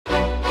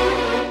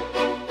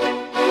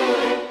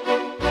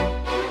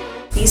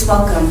Please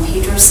welcome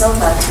Pedro Silva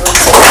to our stage.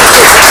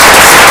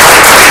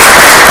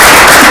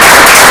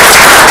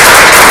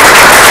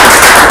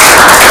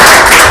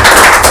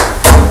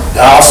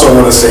 I also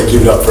want to say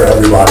give it up for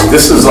everybody.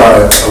 This is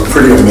a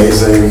pretty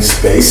amazing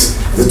space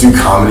to do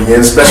comedy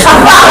in, especially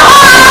when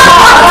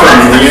I'm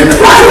a comedian.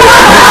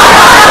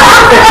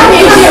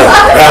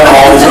 I have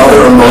all these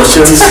other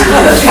emotions.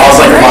 I was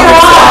like about to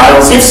cry on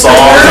some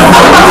songs.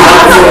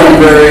 I'm feeling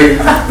very,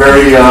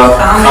 very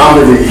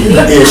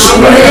comedy-ish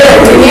right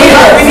now.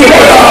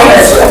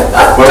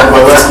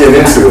 But let's get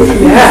into it.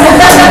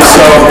 So,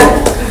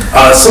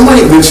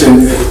 somebody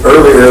mentioned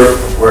earlier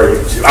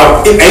where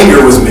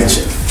anger was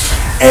mentioned.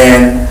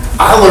 And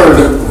I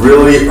learned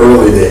really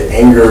early that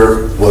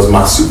anger was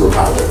my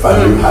superpower if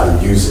I knew how to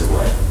use it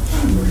right.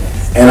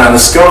 And I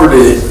discovered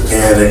it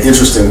in an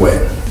interesting way.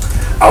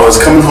 I was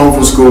coming home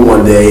from school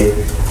one day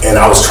and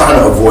I was trying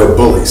to avoid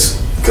bullies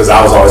because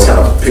I was always kind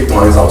of picked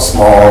on because I was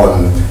small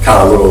and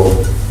kind of a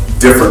little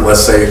different,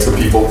 let's say, to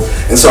people.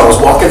 And so I was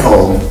walking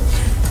home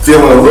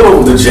feeling a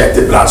little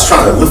dejected, but I was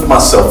trying to lift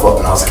myself up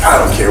and I was like, I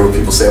don't care what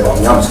people say about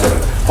me, I'm just going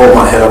to hold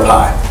my head up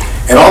high.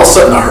 And all of a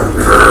sudden I heard,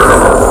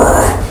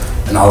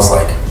 and I was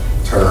like,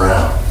 turn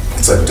around,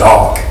 it's a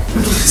dog.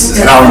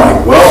 And I'm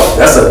like, well,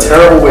 that's a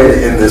terrible way to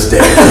end this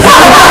day.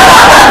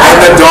 And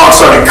the dog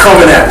started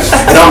coming at me.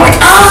 And I'm like,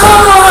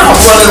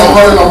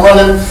 I'm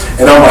running.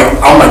 And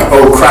I'm like,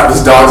 oh crap,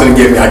 this dog's gonna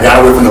get me. I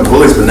got away from the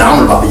bullies, but now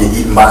I'm about to get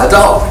eaten by a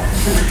dog.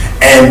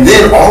 And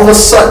then all of a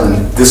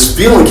sudden, this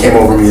feeling came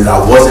over me that I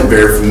wasn't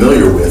very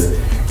familiar with.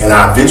 And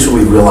I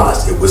eventually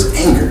realized it was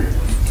anger.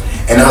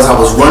 And as I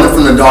was running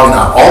from the dog, and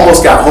I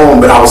almost got home,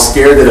 but I was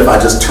scared that if I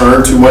just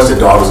turned too much, the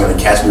dog was going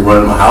to catch me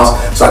running to my house.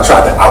 So I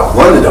tried to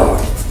outrun the dog.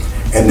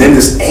 And then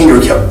this anger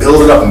kept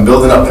building up, and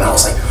I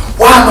was like,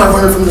 why am I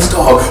running from this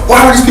dog?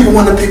 Why are these people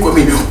wanting to pick with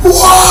me?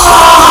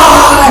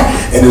 Why?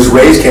 And this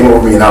rage came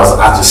over me, and I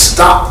just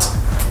stopped.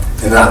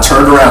 And then I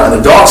turned around, and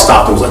the dog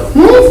stopped and was like,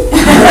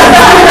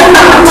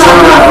 I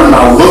turned around, and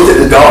I looked at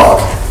the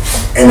dog,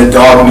 and the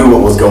dog knew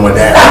what was going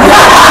down.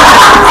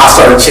 I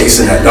started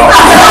chasing that dog.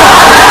 So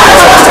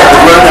I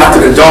started running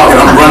after the dog, and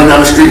I'm running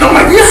down the street, and I'm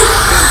like, yeah!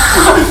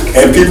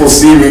 And people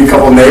see me, a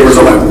couple of neighbors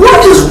are like, what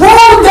is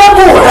wrong with that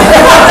boy?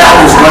 I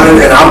was running,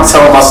 and I'm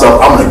telling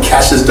myself, I'm going to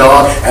catch this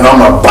dog, and I'm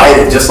going to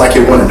bite it just like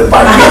it wanted to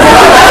bite me.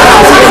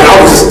 And I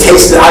was just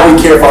tasting it. I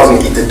didn't care if I was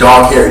going to eat the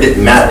dog hair. It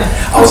didn't matter.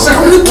 I was like,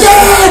 I'm going to get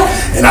it!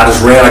 And I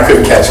just ran. I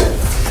couldn't catch it.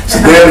 So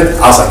then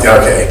I was like,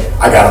 okay,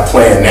 I got a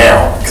plan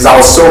now. Because I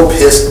was so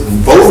pissed,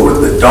 both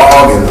with the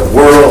dog and the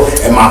world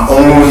and my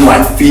own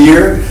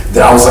fear,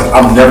 that I was like,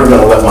 I'm never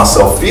going to let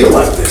myself feel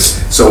like this.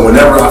 So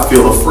whenever I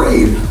feel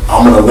afraid,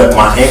 I'm going to let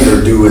my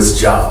anger do its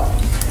job.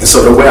 And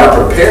so the way I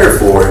prepared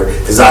for it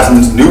is I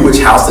knew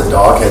which house the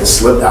dog had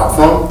slipped out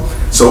from.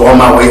 So on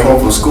my way home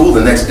from school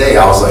the next day,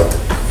 I was like,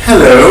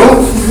 hello.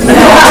 And the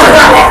dog was like,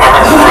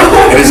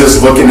 and he's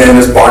just looking and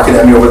just barking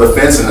at me over the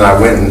fence. And then I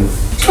went and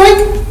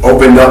clink,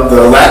 opened up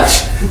the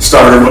latch,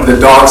 started, the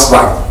dog's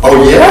like,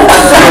 oh yeah?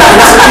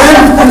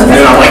 And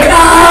then I'm like,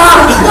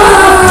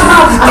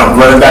 and I'm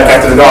running back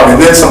after the dog. And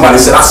then somebody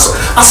said, I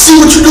see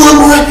what you're doing,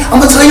 boy. I'm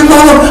going to tell your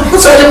mama. I'm going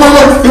to tell your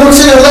mama. You know what I'm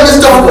saying? Let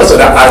this dog go. So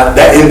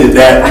that ended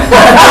that.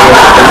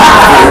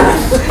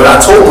 But I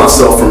told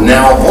myself from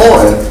now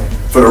on,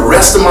 for the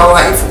rest of my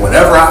life,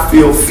 whenever I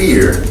feel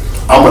fear,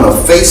 I'm going to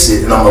face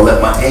it and I'm going to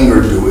let my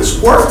anger do its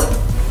work.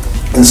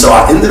 And so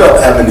I ended up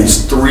having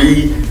these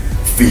 3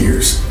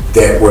 fears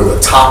that were the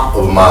top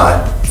of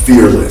my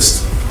fear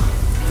list.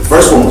 The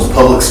first one was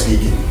public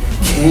speaking.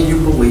 Can you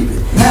believe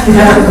it?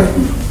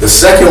 The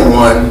second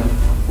one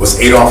was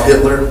Adolf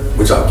Hitler,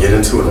 which I'll get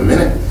into in a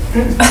minute.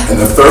 And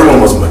the third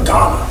one was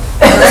Madonna.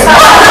 That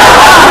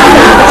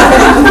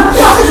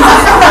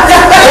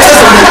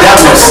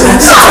makes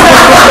sense.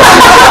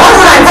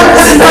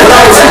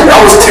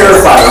 I was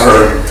terrified of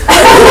her a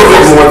little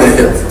bit more than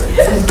Hitler.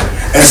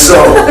 And so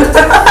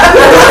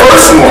the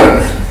first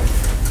one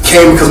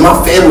came because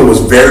my family was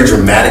very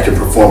dramatic and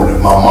performative.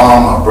 My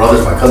mom, my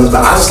brothers, my cousins,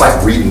 but I just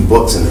like reading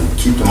books and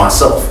keep to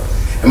myself.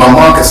 And my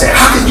mom kept saying,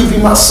 how can you be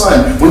my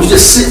son when you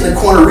just sit in the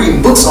corner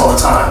reading books all the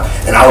time?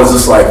 And I was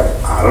just like,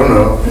 I don't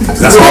know.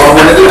 That's all I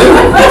wanted to do.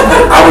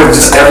 I would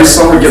just every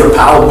summer get a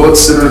pile of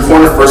books, sit in the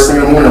corner, first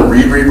thing in the morning,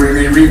 read,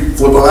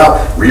 flip them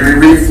out, read,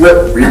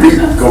 flip, read,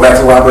 go back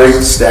to the library,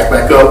 stack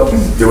back up,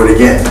 do it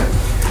again.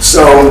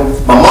 So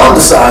my mom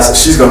decides that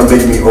she's going to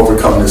make me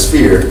overcome this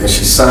fear, and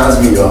she signs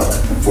me up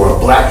for a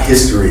Black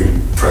History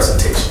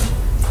presentation.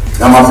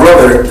 Now my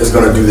brother is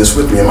going to do this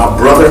with me, and my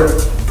brother,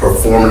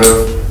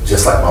 performative,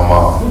 just like my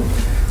mom.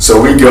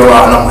 So we go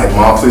out, and I'm like,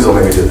 Mom, please don't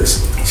make me do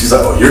this. She's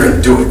like, oh, you're going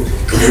to do it,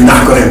 and you're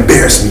not going to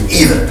embarrass me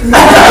either. And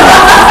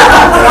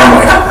I'm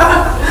like,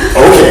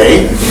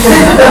 okay.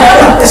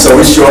 So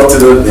we show up to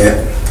the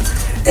event,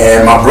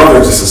 and my brother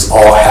just is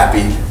all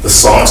happy. The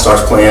song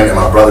starts playing, and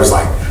my brother's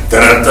like,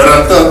 dun,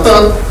 dun, dun,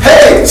 dun.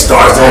 Hey,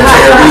 stars don't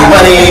carry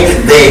money,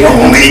 they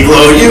only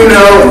glow, you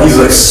know. And he's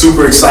like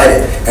super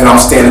excited, and I'm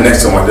standing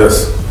next to him like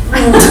this.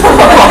 Not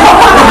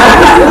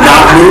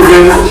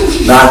moving,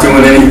 not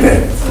doing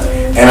anything.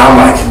 And I'm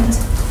like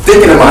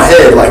thinking in my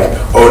head, like,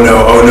 oh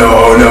no, oh no,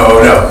 oh no,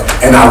 oh no.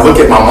 And I look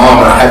at my mom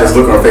and I had this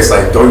look on her face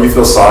like, don't you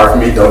feel sorry for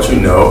me? Don't you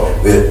know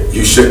that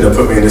you shouldn't have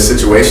put me in this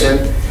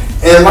situation?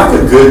 And like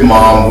a good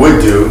mom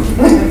would do,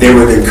 they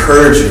would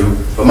encourage you,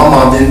 but my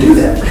mom didn't do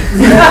that.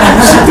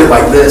 She did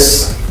like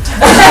this.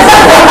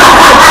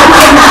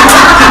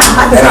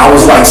 And I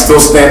was like still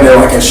standing there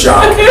like in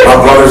shock. My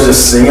brother's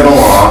just singing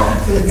along,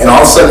 and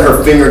all of a sudden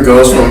her finger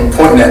goes from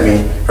pointing at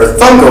me, her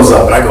thumb goes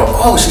up, and I go,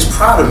 oh, she's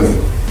proud of me.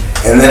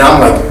 And then I'm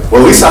like,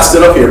 well, at least I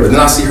stood up here, but then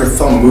I see her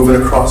thumb moving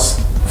across,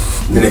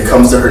 and then it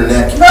comes to her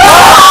neck. And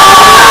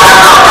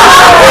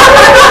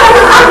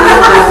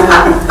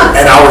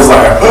I was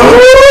like, oh.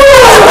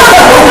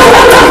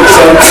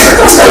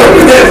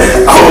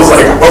 I was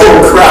like,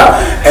 oh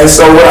crap. And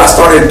so what I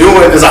started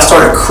doing is I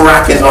started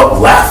cracking up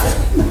laughing.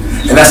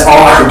 And that's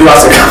all I could do. I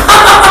was like,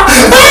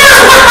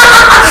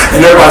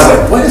 and everybody's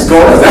like, what is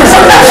going on? That's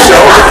like a show.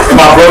 And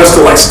my brother's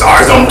still like,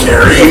 stars don't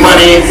carry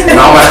money.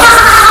 And I'm like,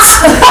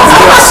 and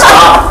then I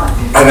stop.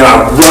 And then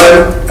I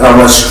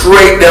run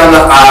straight down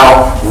the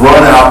aisle,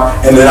 run out,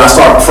 and then I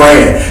start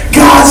praying,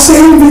 God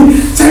save me,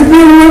 take me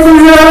away from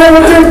here.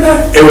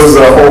 It was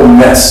a whole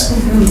mess.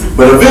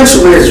 But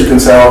eventually, as you can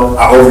tell,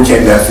 I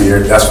overcame that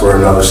fear. That's for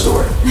another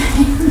story.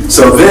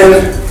 So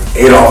then,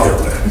 Adolf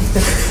Hitler.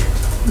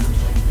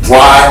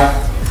 Why?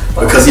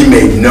 Because he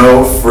made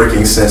no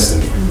freaking sense to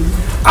me.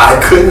 I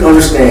couldn't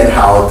understand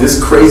how this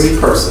crazy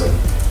person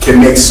can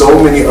make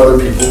so many other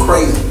people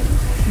crazy.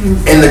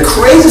 And the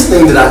craziest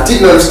thing that I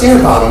didn't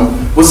understand about him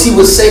was he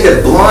would say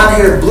that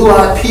blonde-haired,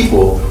 blue-eyed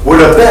people were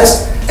the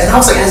best. And I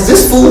was like, has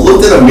this fool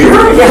looked in a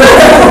mirror?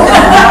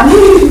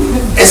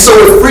 And so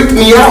it freaked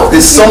me out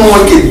that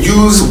someone could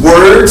use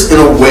words in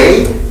a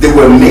way that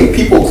would make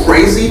people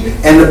crazy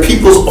and the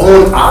people's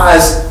own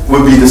eyes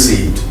would be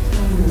deceived.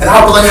 And I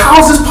would be like, how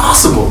is this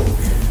possible?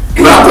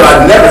 But I thought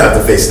I'd never have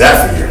to face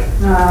that fear.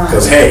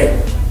 Because, hey,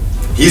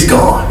 he's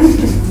gone.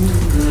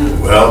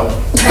 Well,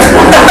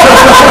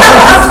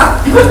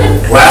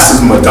 last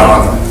is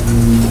Madonna.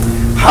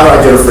 How do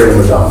I get afraid of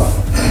Madonna?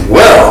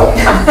 Well,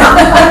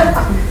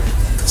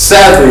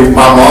 sadly,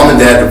 my mom and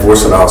dad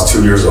divorced when I was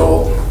 2 years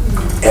old,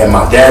 and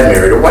my dad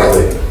married a white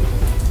lady.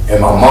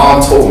 And my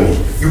mom told me,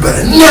 you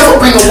better never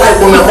bring a white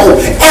woman home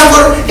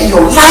ever in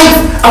your life.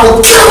 I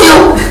will kill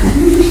you.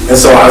 And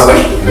so I was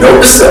like,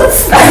 note to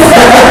self. I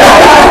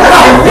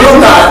will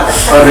not,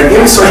 under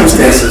any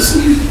circumstances,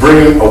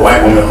 bring a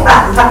white woman home.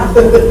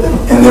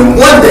 And then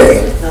one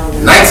day,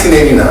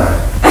 1989, I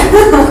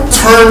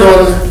turned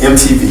on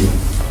MTV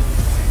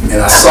and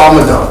I saw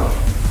Madonna.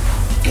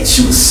 And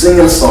she was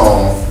singing a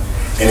song,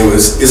 and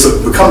it's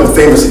becoming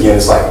famous again.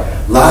 It's like,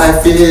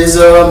 life is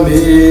a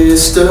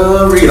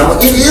mystery. And I'm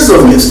like, it is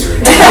a mystery.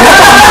 I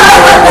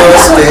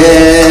must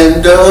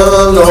stand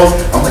alone.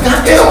 I'm like, I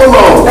am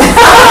alone.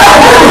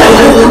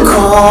 You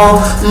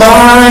call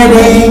my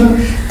name,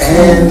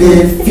 and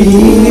it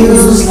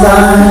feels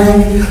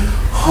like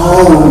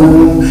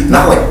home. And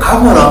I'm like, I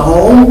want a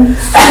home.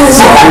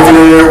 So I'm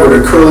over there with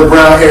her curly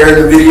brown hair in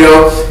the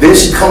video. Then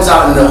she comes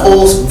out, and the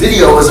whole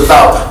video is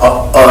about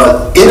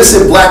an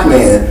innocent black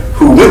man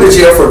who went to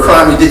jail for a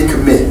crime he didn't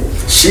commit.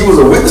 She was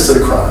a witness to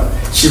the crime.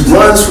 She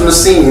runs from the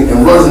scene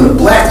and runs into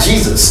Black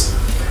Jesus.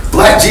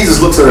 Black Jesus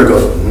looks at her and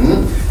goes,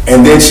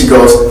 and then she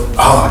goes,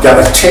 oh, I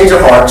gotta change her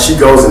heart. She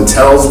goes and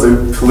tells the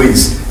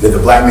police that the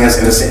black man's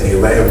innocent and they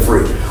let him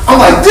free. I'm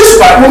like, this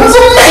white woman's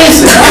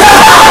amazing.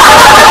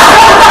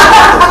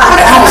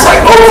 And I was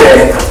like,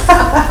 okay,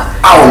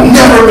 I will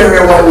never marry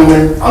a white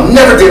woman. I'll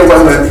never date a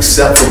white woman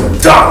except for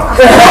Madonna.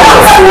 I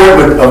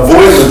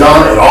avoid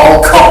Madonna at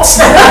all costs,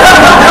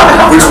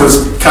 which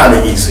was kind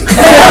of easy.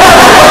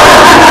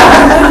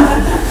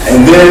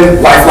 And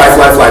then life.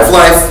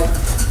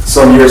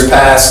 Some years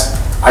pass.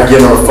 I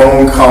get on a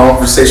phone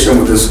conversation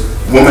with this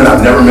woman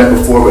I've never met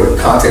before, but I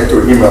contact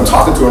her email. I'm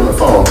talking to her on the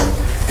phone,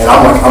 and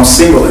I'm like, I'm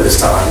single at this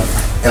time,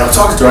 and I'm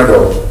talking to her. I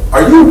go,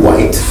 are you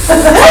white?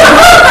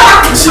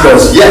 And she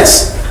goes,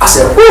 yes. I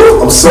said, whew,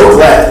 I'm so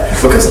glad,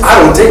 because I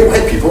don't date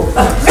white people.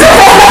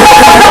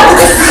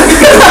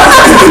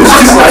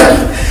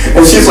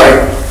 and she's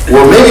like,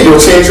 well, maybe you'll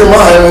change your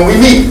mind when we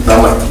meet. And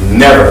I'm like,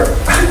 never.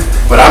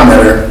 But I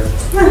met her,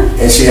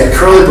 and she had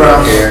curly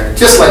brown hair,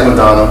 just like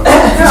Madonna.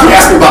 She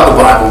asked me about the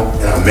Bible,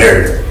 and I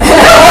married her.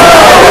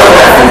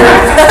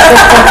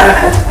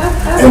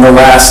 And the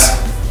last,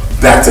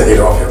 back to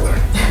Adolf Hitler.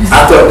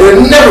 I thought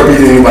there'd never be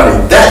anybody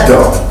that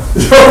dumb.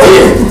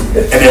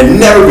 And there'd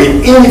never be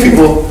any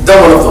people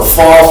dumb enough to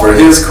fall for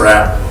his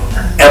crap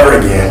ever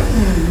again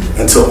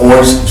until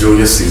Orange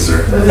Julius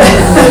Caesar.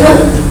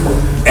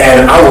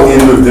 And I will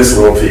end with this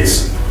little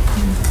piece.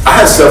 I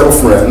have several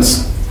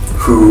friends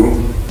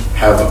who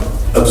have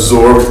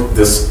absorbed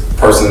this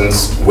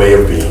person's way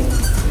of being.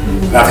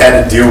 And I've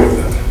had to deal with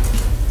them.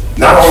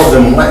 Not all of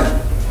them white,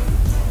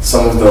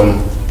 some of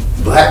them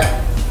black,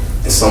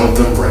 and some of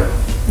them brown.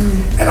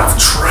 And I've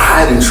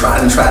tried to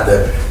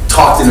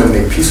talk to them,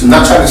 make peace,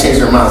 not trying to change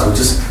their minds, but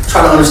just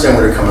try to understand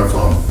where they're coming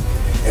from.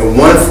 And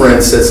one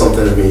friend said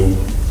something to me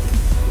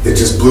that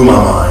just blew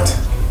my mind,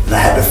 and I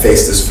had to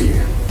face this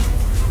fear.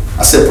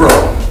 I said, bro,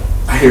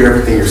 I hear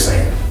everything you're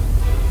saying,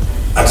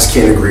 I just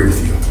can't agree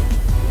with you.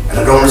 And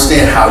I don't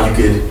understand how you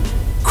could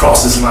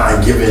cross this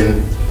line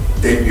given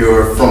that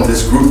you're from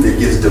this group that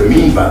gets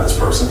demeaned by this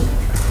person.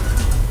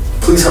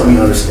 Please help me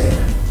understand.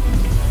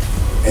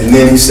 And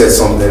then he said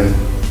something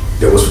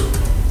that was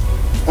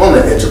on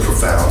the edge of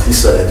profound. He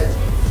said,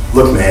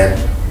 look, man,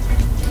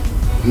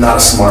 I'm not a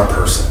smart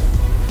person.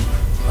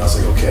 I was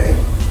like, okay.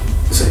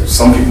 He said,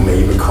 some people may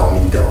even call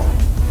me dumb.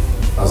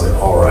 I was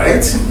like, all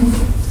right.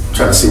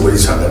 Trying to see what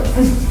he's trying to,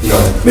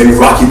 maybe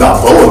Rocky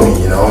Balboa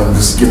me, and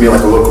just give me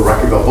like a local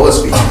Rocky Balboa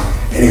speech.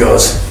 And he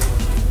goes,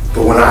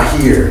 but when I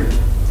hear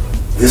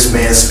this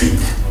man speak,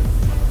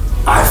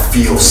 I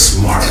feel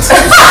smart.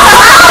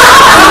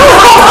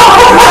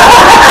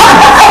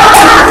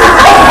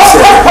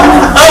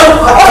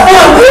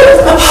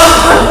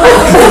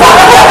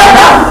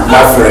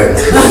 My friend,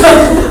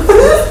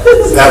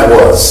 that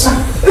was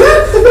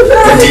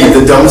indeed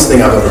the dumbest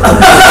thing I've ever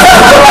heard.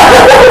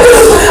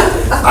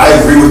 I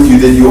agree with you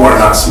that you are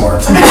not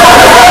smart. And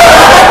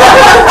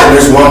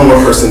there's one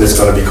more person that's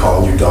going to be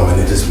calling you dumb, and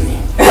it is me.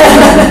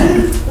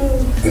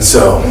 And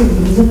so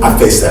I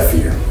faced that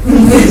fear.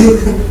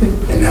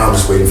 And now I'm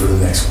just waiting for the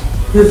next one.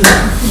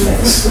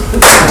 Thanks.